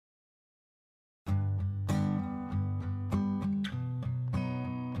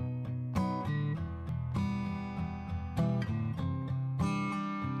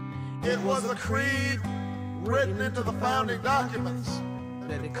It was a creed written into the founding documents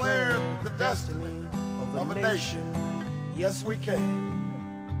that declared the destiny of a nation. Yes, we can.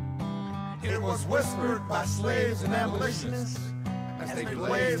 It was whispered by slaves and abolitionists as they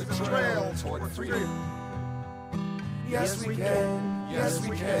blazed the trail toward freedom. Yes, we can. Yes,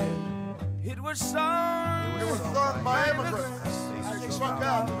 we can. It was sung by immigrants as they struck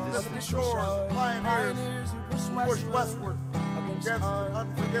out the distant shores of pioneers who pushed westward against an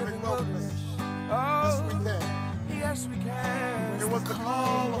unforgiving wilderness. Yes, we can. Yes, we can. It was the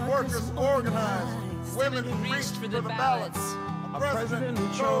call of workers organized, women who reached for the ballots, a president who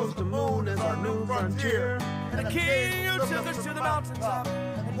chose the moon as our new frontier, and a king who took us to the mountaintop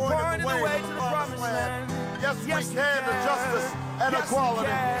and pointed the way to the promised land. Yes, we can to justice and equality.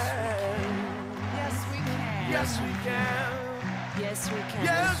 Yes, we can. Yes, we can. Yes, we can.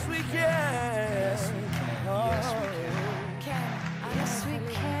 Yes, we can. Yes, we can. Yes, we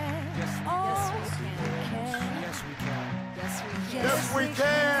can. Yes, we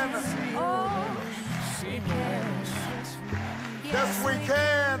can. Yes, we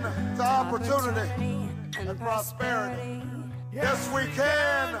can to opportunity and prosperity. Yes, we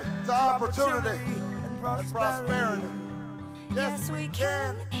can to opportunity and prosperity. Yes, we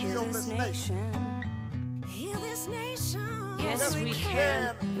can heal this nation. Heal this nation. Yes, we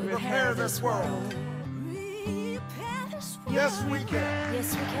can repair this world. Repair this world. Yes, we can.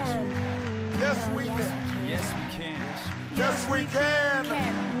 Yes, we can. Yes, we can. Yes, we can. Yes, we can.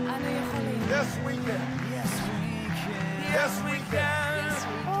 I know you're calling. Yes, we can. Yes, we can.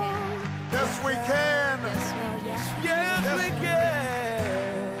 Yes, we can. Yes, we can.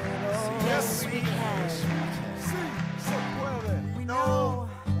 Yes, we can. We know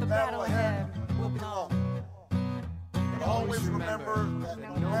the battle ahead will be long. But always remember that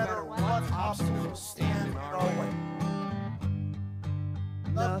no matter what obstacles stand in our way,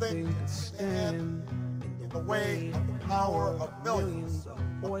 nothing can stand in the way of the power of millions of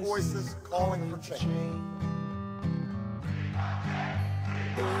voices calling for change.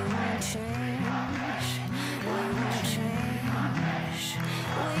 We won't change. We won't change.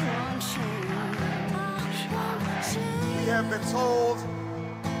 We won't change. We have been told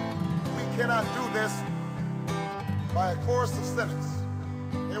we cannot do this by a chorus of cynics.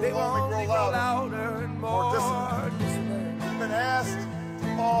 They will only grow louder and more disciplined. We've been asked to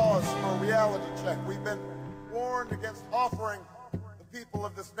pause for a reality check. We've been warned against offering the people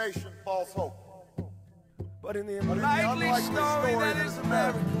of this nation false hope. But in the unlikely story that is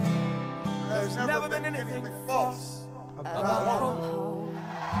America, there's never been anything false about hope.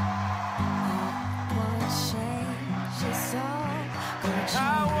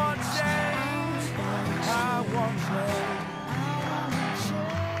 I want change. I want change.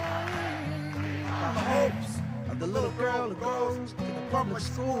 Now the hopes of the little girl who goes to the public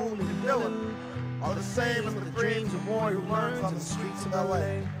school in Dillon are the same as the dreams of boy who learns on the streets of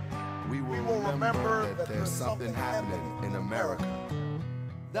L.A. We will remember that there's something happening in America.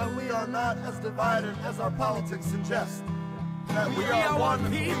 That we are not as divided as our politics suggest. That we are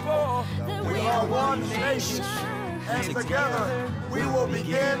one people. We are one nation. And together we will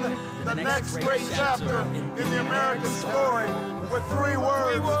begin the next great chapter in the American story with three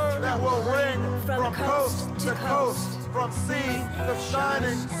words that will ring from coast to coast, from sea to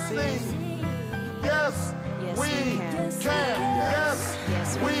shining sea. Yes, we can. Yes,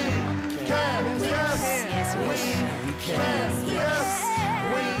 we can. Yes, we can. Yes.